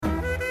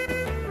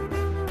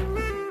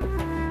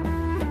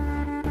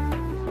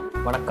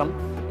வணக்கம்.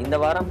 இந்த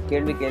வாரம்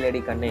கேள்வி கேளடி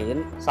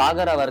கண்ணையில்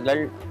சாகர்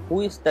அவர்கள் ஹூ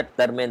இஸ் தட்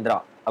தர்மேந்திரா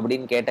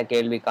அப்படின்னு கேட்ட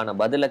கேள்விக்கான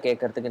பதிலை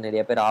கேட்கறதுக்கு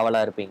நிறைய பேர் ஆவலா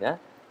இருப்பீங்க.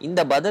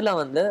 இந்த பதிலை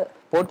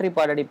போற்றி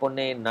பாடடி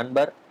பொன்னையின்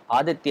நண்பர்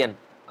ஆதித்யன்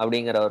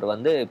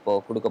அப்படிங்கிறவர் இப்போ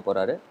கொடுக்க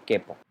போறாரு.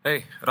 கேட்போம்.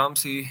 ஏய்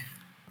ராம்சி,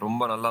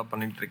 ரொம்ப நல்லா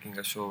பண்ணிட்டு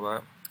இருக்கீங்க ஷோவை.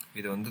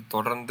 இது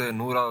தொடர்ந்து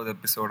 100வது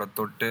எபிசோட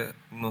தொட்டு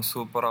இன்னும்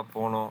சூப்பராக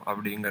போகணும்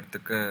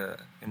அப்படிங்கிறதுக்கு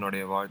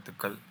என்னுடைய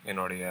வாழ்த்துக்கள்,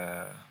 என்னுடைய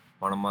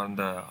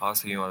மனமார்ந்த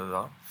ஆசையும்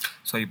அதுதான்.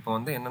 ஸோ இப்போ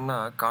என்னென்னா,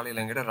 காலையில்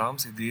என்கிட்ட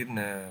ராம்சி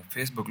திடீர்னு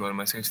ஃபேஸ்புக்கில் ஒரு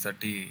மெசேஜ்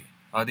தட்டி,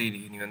 ஆதி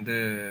நீ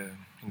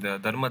இந்த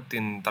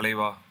தர்மத்தின்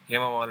தலைவா,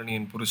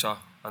 ஹேமமாலினியின் புருஷா,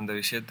 அந்த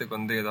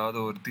விஷயத்துக்கு ஏதாவது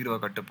ஒரு தீர்வை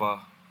கட்டுப்பா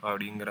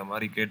அப்படிங்கிற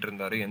மாதிரி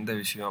கேட்டிருந்தாரு. எந்த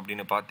விஷயம்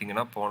அப்படின்னு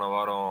பார்த்தீங்கன்னா, போன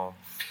வாரம்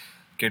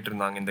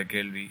கேட்டிருந்தாங்க இந்த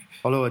கேள்வி.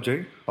 Hello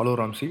Ajay, hello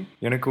Ramsi.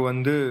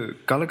 எனக்கு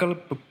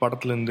கலகலப்பு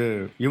படத்துலேருந்து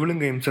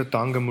இவளுங்க இம்சை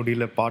தாங்க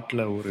முடியல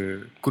பாட்டில் ஒரு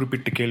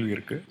குறிப்பிட்ட கேள்வி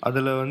இருக்கு.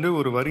 அதில்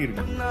ஒரு வரி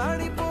இருக்கு,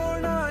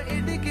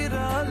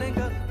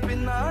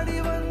 பின்னாடி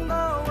வந்தா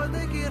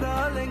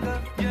ஒதுக்கிறாளுங்க,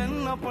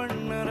 என்ன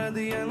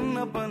பண்ணுறது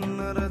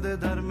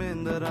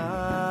தர்மேந்திரா.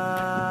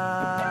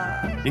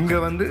 இங்க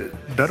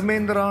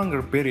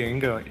தர்மேந்திராங்கிற பேர்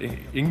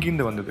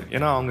எங்கிருந்து வந்தது?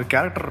 ஏன்னா அவங்க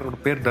கேரக்டரோட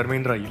பேர்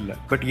தர்மேந்திரா இல்லை.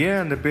 பட்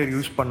ஏன் அந்த பேர்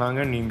யூஸ் பண்ணாங்க,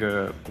 நீங்க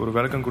ஒரு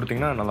விளக்கம்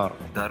கொடுத்தீங்கன்னா நல்லா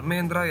இருக்கும்.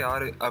 தர்மேந்திரா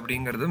யாரு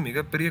அப்படிங்கிறது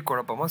மிகப்பெரிய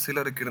குழப்பமா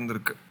சிலருக்கு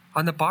இருந்திருக்கு.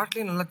 அந்த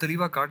பாட்டிலேயே நல்லா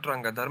தெளிவா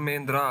காட்டுறாங்க.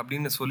 தர்மேந்திரா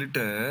அப்படின்னு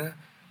சொல்லிட்டு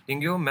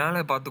எங்கேயோ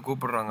மேலே பார்த்து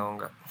கூப்பிடுறாங்க.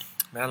 அவங்க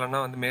மேலேன்னா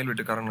மேல்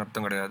வீட்டுக்காரன்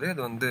அர்த்தம் கிடையாது.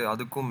 அது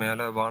அதுக்கும்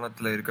மேலே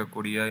வானத்தில்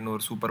இருக்கக்கூடிய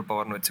இன்னொரு சூப்பர்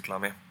பவர்னு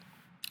வச்சுக்கலாமே.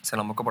 சரி,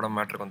 நான் முக்கப்படம்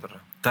மேட்ருக்கு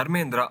வந்துடுறேன்.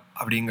 தர்மேந்திரா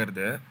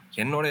அப்படிங்கிறது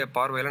என்னுடைய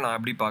பார்வையில் நான்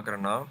எப்படி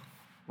பார்க்குறேன்னா,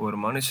 ஒரு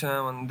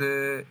மனுஷன்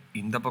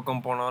இந்த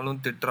பக்கம் போனாலும்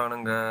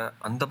திட்டுறானுங்க,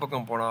 அந்த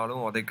பக்கம்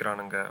போனாலும்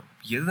உதைக்கிறானுங்க,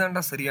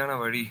 எதுதாண்டா சரியான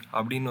வழி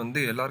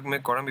அப்படின்னு எல்லாருக்குமே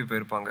குழம்பி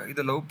போயிருப்பாங்க.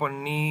 இதை லவ்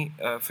பண்ணி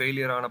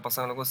ஃபெயிலியர் ஆன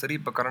பசங்களுக்கும் சரி,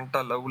 இப்போ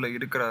கரண்ட்டாக லவ்வில்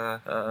இருக்கிற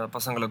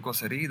பசங்களுக்கும்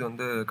சரி,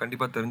 இது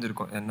கண்டிப்பாக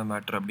தெரிஞ்சிருக்கும் என்ன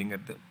மேட்ரு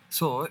அப்படிங்கிறது.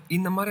 ஸோ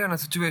இந்த மாதிரியான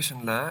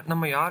சுச்சுவேஷனில்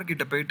நம்ம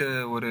யார்கிட்ட போயிட்டு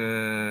ஒரு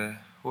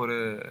ஒரு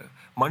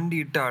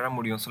மண்டிட்டு அழ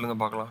முடியும்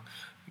சொல்லுங்கள் பார்க்கலாம்.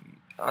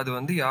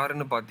 அது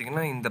யாருன்னு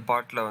பார்த்தீங்கன்னா, இந்த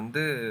பாட்டில்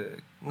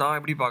நான்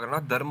எப்படி பார்க்குறேன்னா,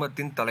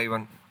 தர்மத்தின்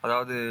தலைவன்,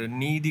 அதாவது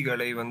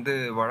நீதிகளை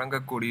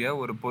வழங்கக்கூடிய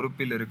ஒரு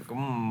பொறுப்பில்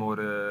இருக்கும்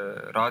ஒரு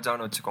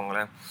ராஜான்னு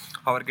வச்சுக்கோங்களேன்.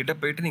 அவர்கிட்ட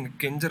போயிட்டு நீங்கள்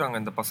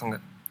கெஞ்சுறாங்க இந்த பசங்க,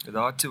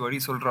 ஏதாச்சும் வழி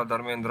சொல்கிறா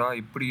தர்மேந்திரா,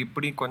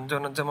 இப்படி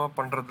கொஞ்சம் நஞ்சமாக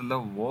பண்ணுறதில்ல,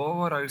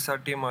 ஓவர்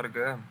அழிசாட்டியமாக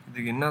இருக்கு,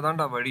 இதுக்கு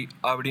என்னதான்டா வழி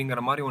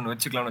அப்படிங்கிற மாதிரி ஒன்று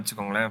வச்சுக்கலான்னு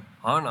வச்சுக்கோங்களேன்.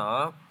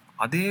 ஆனால்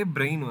அதே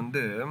பிரெயின்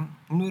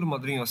இன்னொரு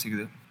மாதிரியும்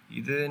யோசிக்குது.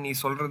 இது நீ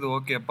சொல்கிறது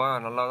ஓகேப்பா,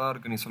 நல்லா தான்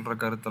இருக்குது நீ சொல்கிற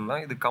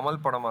கருத்தெல்லாம், இது கமல்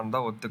படமாக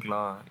இருந்தால்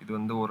ஒத்துக்கலாம்,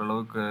 இது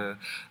ஓரளவுக்கு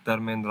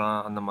தர்மேந்திரா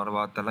அந்த மாதிரி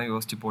வார்த்தைலாம்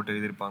யோசித்து போட்டு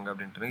எழுதியிருப்பாங்க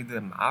அப்படின்ட்டு.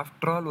 இது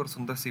ஆஃப்டர் ஆல் ஒரு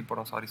சுந்தர்சி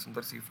படம். சாரி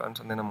சுந்தர்சி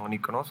ஃபேன்ஸ் நம்ம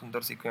மன்னிக்கணும்.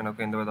 சுந்தர்சிக்கும்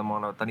எனக்கும் எந்த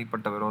விதமான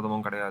தனிப்பட்ட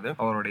விரோதமும் கிடையாது.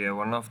 அவருடைய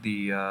ஒன் ஆஃப் தி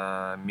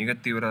மிக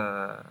தீவிர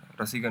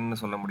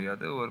ரசிகன்னு சொல்ல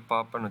முடியாது, ஒரு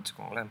பாப்பன்னு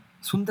வச்சுக்கோங்களேன்.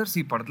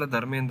 சுந்தர்சி படத்தில்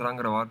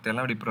தர்மேந்திராங்கிற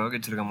வார்த்தையெல்லாம் அப்படி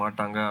பிரயோகிச்சிருக்க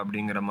மாட்டாங்க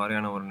அப்படிங்கிற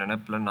மாதிரியான ஒரு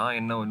நினைப்பில் நான்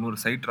இன்னொரு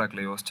சைட்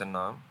ட்ராக்ல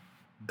யோசிச்சேன்னா,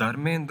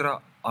 தர்மேந்திரா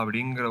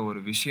அப்படிங்கிற ஒரு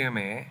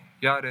விஷயமே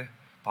யாரு,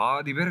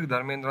 பாதி பேருக்கு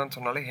தர்மேந்திரான்னு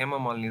சொன்னாலே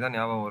ஹேமமாலினி தான்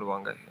ஞாபகம்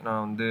வருவாங்க. ஏன்னா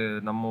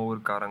நம்ம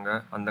ஊருக்காரங்க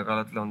அந்த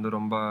காலத்தில்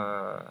ரொம்ப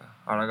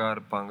அழகாக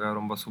இருப்பாங்க,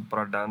 ரொம்ப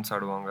சூப்பராக டான்ஸ்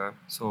ஆடுவாங்க.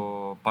 ஸோ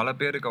பல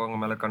பேருக்கு அவங்க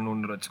மேலே கண்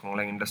உண்டுன்னு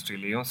வச்சுக்கோங்களேன்.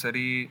 இண்டஸ்ட்ரியிலையும்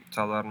சரி,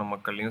 சாதாரண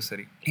மக்கள்லையும்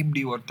சரி.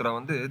 இப்படி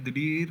ஒருத்தரை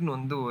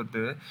திடீர்னு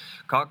ஒரு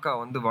காக்கா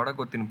வடை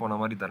கொத்தின்னு போன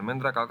மாதிரி,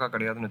 தர்மேந்திரா காக்கா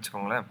கிடையாதுன்னு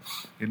வச்சுக்கோங்களேன்,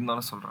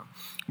 இருந்தாலும் சொல்கிறேன்,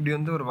 இப்படி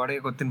ஒரு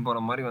வடையை கொத்தின்னு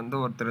போகிற மாதிரி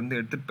ஒருத்தர்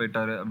எடுத்துகிட்டு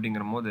போயிட்டாரு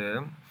அப்படிங்கிற போது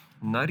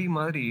நரி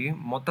மாதிரி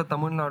மொத்த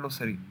தமிழ்நாடும்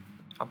சரி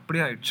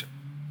அப்படியே ஆயிடுச்சு,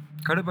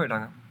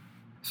 கடுப்பாயிட்டாங்க.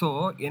 ஸோ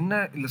என்ன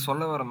இதில்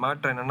சொல்ல வர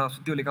மேட்ரு என்னன்னா,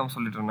 சுற்றி வலிக்காமல்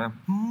சொல்லிட்டு இருந்தேன்.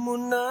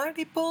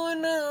 முன்னாடி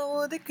போனா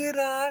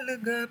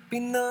ஒதுக்கிறாளுக,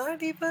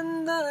 பின்னாடி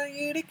வந்தா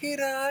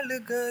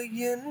இடிக்கிறாளுக,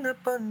 என்ன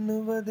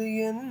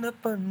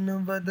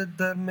பண்ணுவது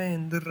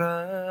தர்மேந்திரா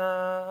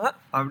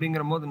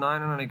அப்படிங்கிற போது நான்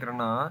என்ன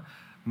நினைக்கிறேன்னா,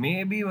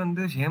 மேபி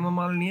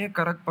ஹேமமாலினியே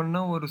கரெக்ட் பண்ண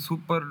ஒரு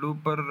சூப்பர்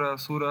டூப்பர்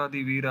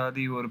சூராதி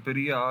வீராதி ஒரு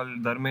பெரிய ஆள்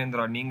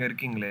தர்மேந்திரா நீங்க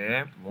இருக்கீங்களே,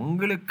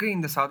 உங்களுக்கு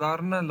இந்த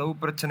சாதாரண லவ்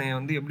பிரச்சனையை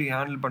எப்படி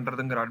ஹேண்டில்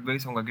பண்றதுங்கிற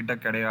அட்வைஸ் உங்ககிட்ட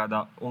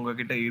கிடையாதா,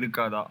 உங்ககிட்ட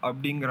இருக்காதா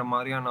அப்படிங்கிற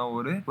மாதிரியான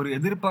ஒரு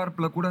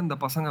எதிர்பார்ப்புல கூட இந்த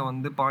பசங்க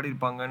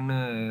பாடியிருப்பாங்கன்னு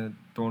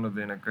தோணுது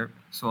எனக்கு.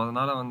 ஸோ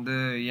அதனால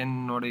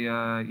என்னுடைய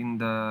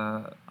இந்த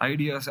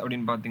ஐடியாஸ்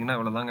அப்படின்னு பார்த்தீங்கன்னா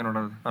இவ்வளோதாங்க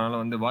என்னோட.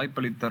 அதனால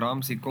வாய்ப்பளித்த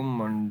ராம்சிக்கும்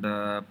அண்ட்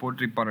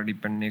போற்றி பாடடி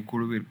பெண்ணே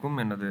குழுவிற்கும்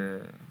எனது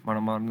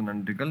மனமார்ந்த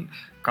நன்றிகள்.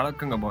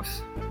 கலக்குங்க பாஸ்.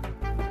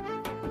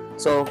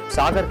 ஸோ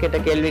சாகர் கேட்ட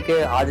கேள்விக்கு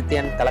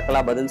ஆதித்யன்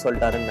கலக்கலா பதில்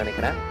சொல்லிட்டாருன்னு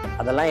நினைக்கிறேன்.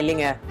 அதெல்லாம்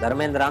இல்லைங்க,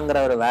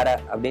 தர்மேந்திராங்கிறவர் வேற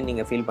அப்படின்னு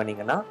நீங்கள் ஃபீல்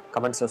பண்ணீங்கன்னா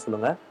கமெண்ட்ஸில்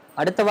சொல்லுங்கள்.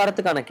 அடுத்த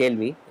வாரத்துக்கான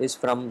கேள்வி is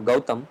from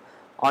Gautham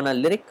on a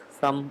lyric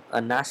from a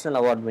national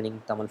award winning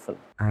Tamil film.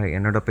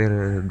 என்னோட பேர்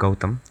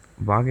கௌதம்.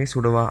 வாகை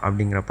சுடுவா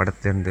அப்படிங்கிற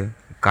படத்துலேருந்து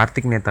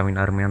கார்த்திக் நேதாவின்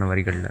அருமையான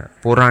வரிகளில்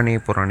புராணே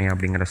புராணே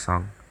அப்படிங்கிற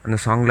சாங். அந்த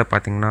சாங்கில்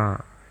பார்த்திங்கன்னா,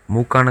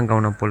 மூக்கான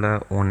கவனம் போல்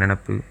உன்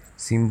நினப்பு,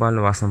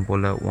 சிம்பால் வாசம்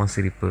போல் உன்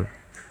சிரிப்பு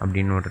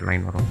அப்படின்னு ஒரு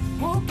லைன் வரும்.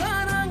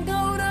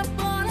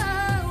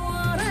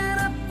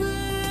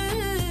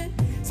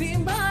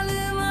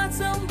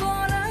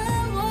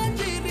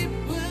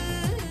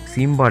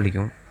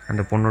 சீம்பாலையும்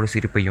அந்த பொண்ணோட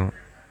சிரிப்பையும்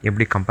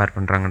எப்படி கம்பேர்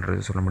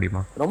பண்ணுறாங்கன்றது சொல்ல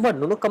முடியுமா? ரொம்ப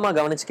நுணுக்கமாக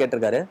கவனிச்சு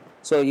கேட்டிருக்காரு.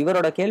 ஸோ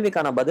இவரோட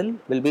கேள்விக்கான பதில்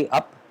will be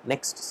up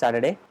next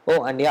Saturday.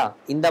 And yeah,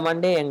 இந்த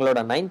மண்டே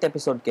எங்களோட 9th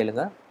எபிசோட்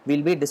கேளுங்க.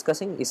 வில் பி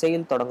டிஸ்கஸிங்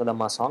இசையில்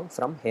தொடங்குதம்மா சாங்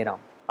ஃப்ரம்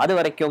ஹேராம். அது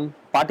வரைக்கும்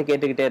பாட்டு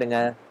கேட்டுக்கிட்டே இருங்க,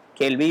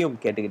 கேள்வியும்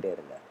கேட்டுக்கிட்டே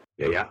இருங்க.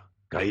 ஏயா,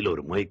 கையில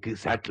ஒரு மைக்கு,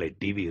 சேட்டலைட்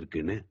டிவி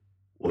இருக்குன்னு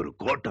ஒரு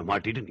கோட்டை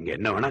மாட்டிட்டு நீங்க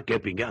என்ன வேணா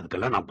கேட்பீங்க,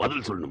 அதுக்கெல்லாம் நான்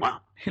பதில் சொல்லணுமா?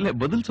 இல்ல,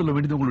 பதில் சொல்ல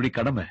வேண்டியது உங்களுடைய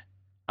கடமை.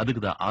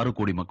 அதுக்குதான் 6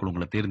 கோடி மக்கள்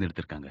உங்களை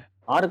தேர்ந்தெடுத்திருக்காங்க.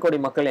 6 கோடி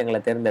மக்கள் எங்களை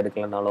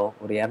தேர்ந்தெடுக்கலனாலும்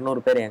ஒரு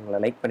 200 பேர் எங்களை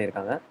லைக்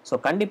பண்ணியிருக்காங்க. ஸோ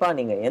கண்டிப்பாக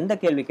நீங்கள் எந்த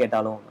கேள்வி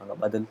கேட்டாலும்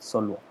நாங்கள் பதில்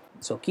சொல்லுவோம்.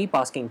 So keep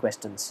asking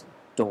questions,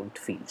 don't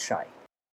feel shy.